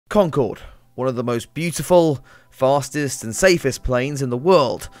Concorde, one of the most beautiful, fastest and safest planes in the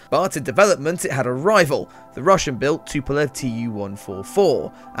world. But in development it had a rival, the Russian-built Tupolev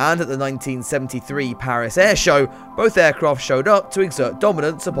Tu-144, and at the 1973 Paris Air Show, both aircraft showed up to exert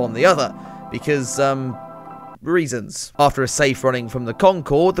dominance upon the other, because, reasons. After a safe running from the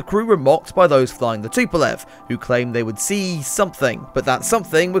Concorde, the crew were mocked by those flying the Tupolev, who claimed they would see something, but that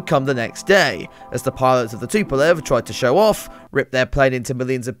something would come the next day, as the pilots of the Tupolev tried to show off, ripped their plane into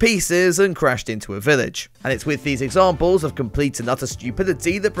millions of pieces, and crashed into a village. And it's with these examples of complete and utter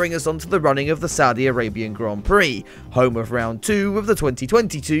stupidity that bring us onto the running of the Saudi Arabian Grand Prix, home of round 2 of the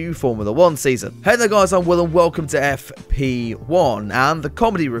 2022 Formula 1 season. Hey there guys, I'm Will and welcome to FP1 and the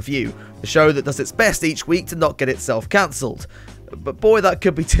comedy review, the show that does its best each week to not get itself cancelled. But boy, that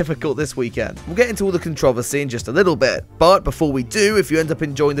could be difficult this weekend. We'll get into all the controversy in just a little bit, but before we do, if you end up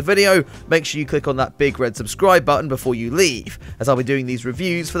enjoying the video, make sure you click on that big red subscribe button before you leave, as I'll be doing these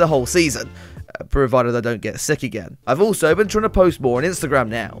reviews for the whole season, provided I don't get sick again. I've also been trying to post more on Instagram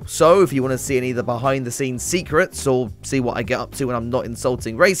now, so if you want to see any of the behind the scenes secrets, or see what I get up to when I'm not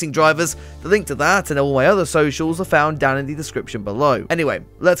insulting racing drivers, the link to that and all my other socials are found down in the description below. Anyway,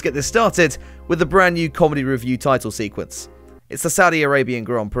 let's get this started with the brand new comedy review title sequence. It's the Saudi Arabian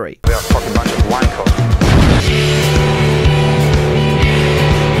Grand Prix. We are a fucking bunch of wankos.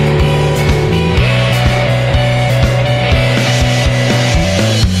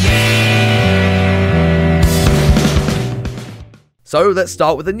 So let's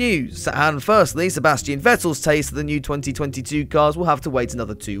start with the news, and firstly, Sebastian Vettel's taste of the new 2022 cars will have to wait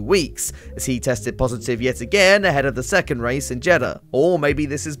another 2 weeks, as he tested positive yet again ahead of the second race in Jeddah. Or maybe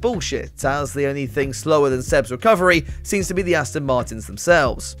this is bullshit, as the only thing slower than Seb's recovery seems to be the Aston Martins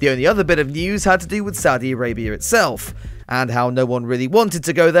themselves. The only other bit of news had to do with Saudi Arabia itself, and how no one really wanted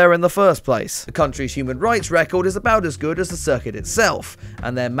to go there in the first place. The country's human rights record is about as good as the circuit itself,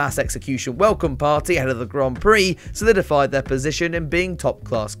 and their mass execution welcome party ahead of the Grand Prix solidified their position in being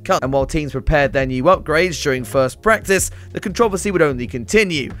top-class cunt. And while teams prepared their new upgrades during first practice, the controversy would only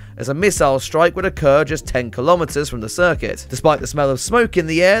continue, as a missile strike would occur just 10 kilometers from the circuit. Despite the smell of smoke in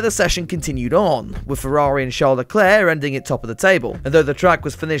the air, the session continued on, with Ferrari and Charles Leclerc ending at top of the table. And though the track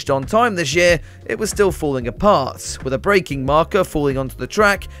was finished on time this year, it was still falling apart, with a braking marker falling onto the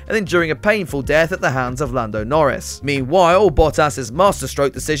track and enduring a painful death at the hands of Lando Norris. Meanwhile, Bottas's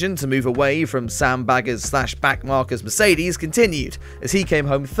masterstroke decision to move away from sandbaggers / backmarkers Mercedes continued, as he came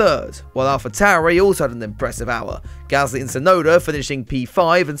home third, while AlphaTauri also had an impressive hour, Gasly and Tsunoda finishing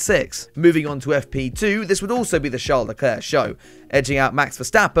P5 and 6. Moving on to FP2, this would also be the Charles Leclerc show, edging out Max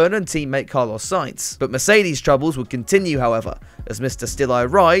Verstappen and teammate Carlos Sainz. But Mercedes' troubles would continue, however, as Mr. Still I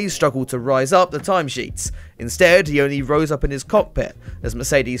Rise struggled to rise up the timesheets. Instead, he only rose up in his cockpit, as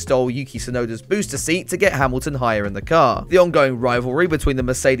Mercedes stole Yuki Tsunoda's booster seat to get Hamilton higher in the car. The ongoing rivalry between the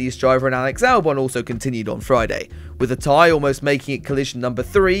Mercedes driver and Alex Albon also continued on Friday, with the tie almost making it collision number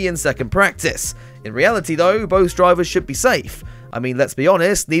 3 in second practice. In reality though, both drivers should be safe. I mean, let's be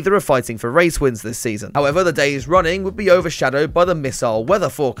honest, neither are fighting for race wins this season. However, the day's running would be overshadowed by the missile weather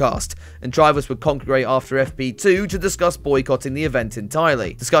forecast, and drivers would congregate after FP2 to discuss boycotting the event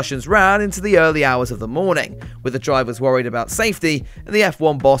entirely. Discussions ran into the early hours of the morning, with the drivers worried about safety and the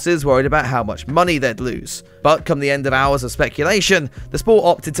F1 bosses worried about how much money they'd lose. But come the end of hours of speculation, the sport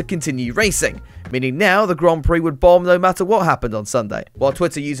opted to continue racing, meaning now the Grand Prix would bomb no matter what happened on Sunday. While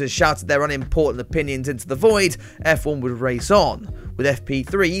Twitter users shouted their unimportant opinions into the void, F1 would race on, with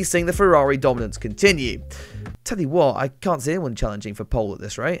FP3 seeing the Ferrari dominance continue. Tell you what, I can't see anyone challenging for pole at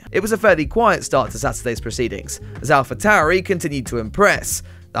this rate. It was a fairly quiet start to Saturday's proceedings, as AlphaTauri continued to impress.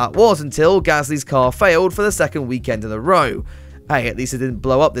 That was until Gasly's car failed for the second weekend in a row. Hey, at least it didn't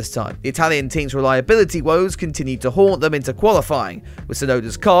blow up this time. The Italian team's reliability woes continued to haunt them into qualifying, with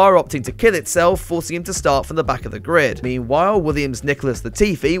Tsunoda's car opting to kill itself, forcing him to start from the back of the grid. Meanwhile, Williams' Nicholas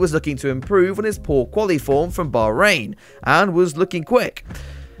Latifi was looking to improve on his poor quali form from Bahrain, and was looking quick,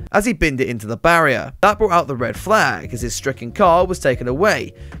 as he binned it into the barrier. That brought out the red flag, as his stricken car was taken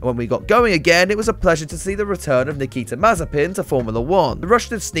away, and when we got going again, it was a pleasure to see the return of Nikita Mazepin to Formula 1. The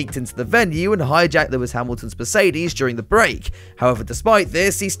Russian had sneaked into the venue and hijacked Lewis Hamilton's Mercedes during the break. However, despite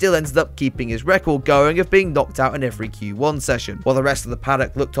this, he still ended up keeping his record going of being knocked out in every Q1 session. While the rest of the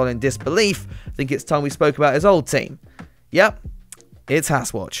paddock looked on in disbelief, I think it's time we spoke about his old team. Yep, it's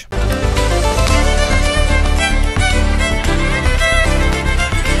Haswatch.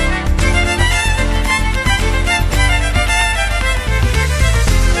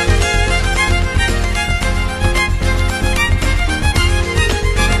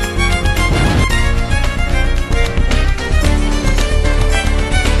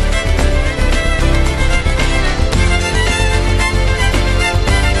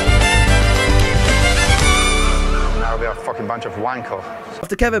 bunch of wanko.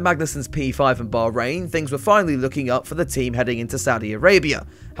 After Kevin Magnussen's P5 in Bahrain, things were finally looking up for the team heading into Saudi Arabia.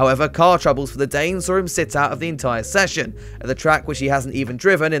 However, car troubles for the Dane saw him sit out of the entire session, at the track which he hasn't even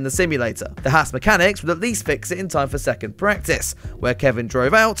driven in the simulator. The Haas mechanics would at least fix it in time for second practice, where Kevin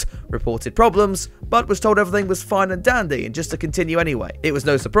drove out, reported problems, but was told everything was fine and dandy and just to continue anyway. It was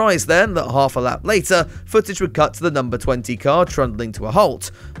no surprise then that half a lap later, footage would cut to the number 20 car trundling to a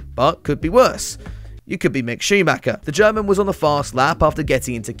halt. But could be worse. You could be Mick Schumacher. The German was on the fast lap after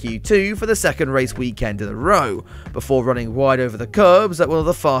getting into Q2 for the second race weekend in a row, before running wide over the curbs at one of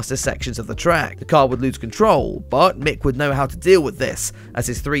the fastest sections of the track. The car would lose control, but Mick would know how to deal with this, as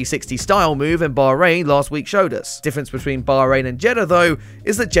his 360 style move in Bahrain last week showed us. Difference between Bahrain and Jeddah though,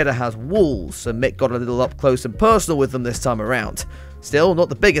 is that Jeddah has walls, so Mick got a little up close and personal with them this time around. Still, not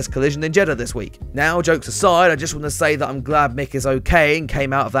the biggest collision in Jeddah this week. Now, jokes aside, I just want to say that I'm glad Mick is okay and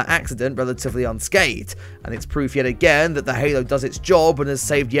came out of that accident relatively unscathed, and it's proof yet again that the Halo does its job and has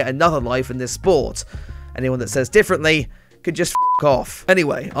saved yet another life in this sport. Anyone that says differently could just f*** off.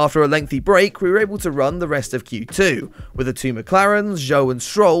 Anyway, after a lengthy break, we were able to run the rest of Q2, with the two McLarens, Zhou and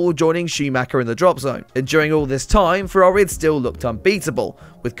Stroll, joining Schumacher in the drop zone. And during all this time, Ferrari had still looked unbeatable,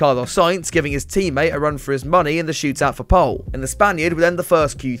 with Carlos Sainz giving his teammate a run for his money in the shootout for pole. And the Spaniard would end the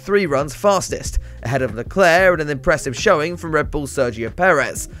first Q3 runs fastest, ahead of Leclerc and an impressive showing from Red Bull's Sergio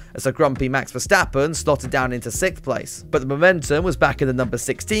Perez, as a grumpy Max Verstappen slotted down into 6th place. But the momentum was back in the number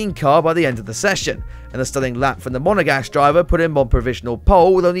 16 car by the end of the session, and a stunning lap from the Monegasque driver put him on provisional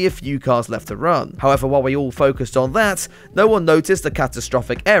pole with only a few cars left to run. However, while we all focused on that, no one noticed the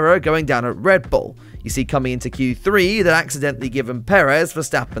catastrophic error going down at Red Bull. You see, coming into Q3, they'd accidentally given Perez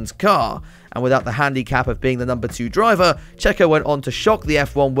Verstappen's car, and without the handicap of being the number 2 driver, Checo went on to shock the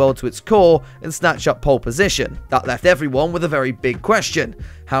F1 world to its core and snatch up pole position. That left everyone with a very big question.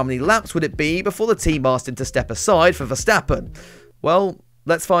 How many laps would it be before the team asked him to step aside for Verstappen? Well,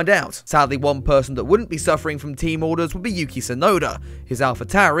 let's find out. Sadly, one person that wouldn't be suffering from team orders would be Yuki Tsunoda, his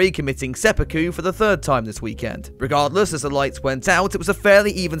AlphaTauri committing seppuku for the 3rd time this weekend. Regardless, as the lights went out, it was a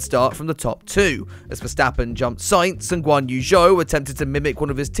fairly even start from the top 2, as Verstappen jumped Sainz and Guan Yu Zhou attempted to mimic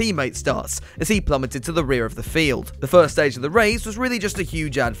one of his teammates' starts as he plummeted to the rear of the field. The first stage of the race was really just a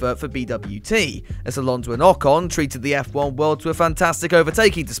huge advert for BWT, as Alonso and Ocon treated the F1 world to a fantastic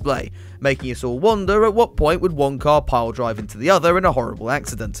overtaking display, making us all wonder at what point would one car pile drive into the other in a horrible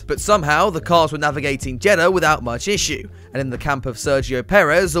accident. But somehow, the cars were navigating Jeddah without much issue, and in the camp of Sergio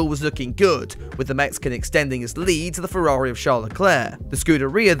Perez, all was looking good, with the Mexican extending his lead to the Ferrari of Charles Leclerc. The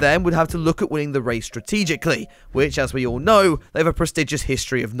Scuderia then would have to look at winning the race strategically, which, as we all know, they have a prestigious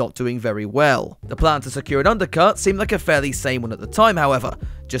history of not doing very well. The plan to secure an undercut seemed like a fairly sane one at the time, however.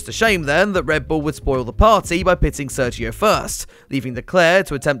 Just a shame then that Red Bull would spoil the party by pitting Sergio first, leaving Leclerc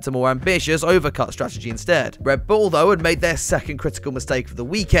to attempt a more ambitious overcut strategy instead. Red Bull, though, had made their second critical mistake of the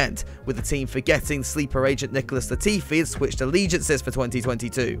weekend, with the team forgetting sleeper agent Nicholas Latifi had switched allegiances for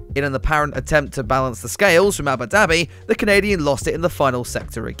 2022. In an apparent attempt to balance the scales from Abu Dhabi, the Canadian lost it in the final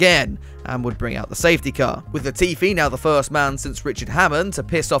sector again, and would bring out the safety car. With Latifi now the first man since Richard Hammond to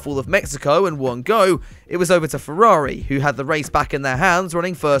piss off all of Mexico in one go, it was over to Ferrari, who had the race back in their hands,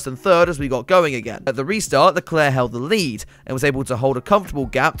 running first and third as we got going again. At the restart, Leclerc held the lead, and was able to hold a comfortable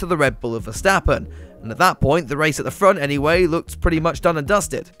gap to the Red Bull of Verstappen. And at that point, the race at the front anyway looked pretty much done and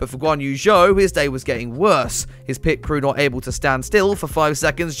dusted. But for Guan Yu Zhou, his day was getting worse, his pit crew not able to stand still for 5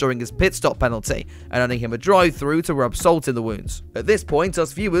 seconds during his pit stop penalty, and earning him a drive-through to rub salt in the wounds. At this point,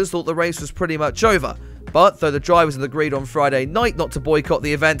 us viewers thought the race was pretty much over, but though the drivers had agreed on Friday night not to boycott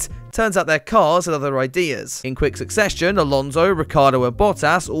the event, turns out their cars had other ideas. In quick succession, Alonso, Ricciardo and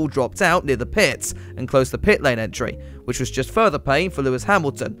Bottas all dropped out near the pits and closed the pit lane entry, which was just further pain for Lewis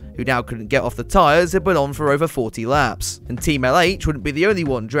Hamilton, who now couldn't get off the tyres he'd been on for over 40 laps. And Team LH wouldn't be the only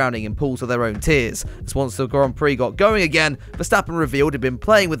one drowning in pools of their own tears, as once the Grand Prix got going again, Verstappen revealed he'd been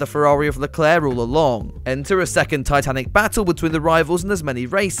playing with the Ferrari of Leclerc all along. Enter a second titanic battle between the rivals in as many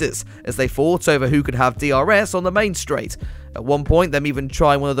races, as they fought over who could have DRS on the main straight. At one point, them even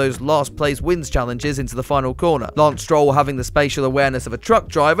trying one of those last place wins challenges into the final corner. Lance Stroll, having the spatial awareness of a truck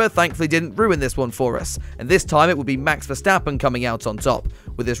driver, thankfully didn't ruin this one for us, and this time it would be Max Verstappen coming out on top,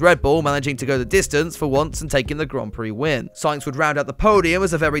 with his Red Bull managing to go the distance for once and taking the Grand Prix win. Sainz would round out the podium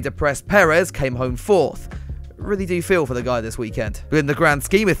as a very depressed Perez came home 4th. Really do feel for the guy this weekend. But in the grand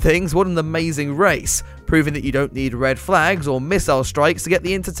scheme of things, what an amazing race. proving that you don't need red flags or missile strikes to get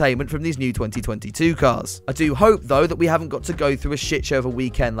the entertainment from these new 2022 cars. I do hope, though, that we haven't got to go through a shit show of a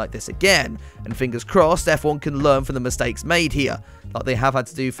weekend like this again, and fingers crossed F1 can learn from the mistakes made here, like they have had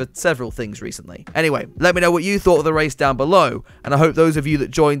to do for several things recently. Anyway, let me know what you thought of the race down below, and I hope those of you that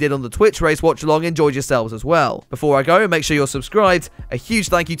joined in on the Twitch race watch along enjoyed yourselves as well. Before I go, make sure you're subscribed. A huge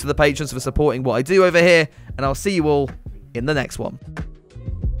thank you to the patrons for supporting what I do over here, and I'll see you all in the next one.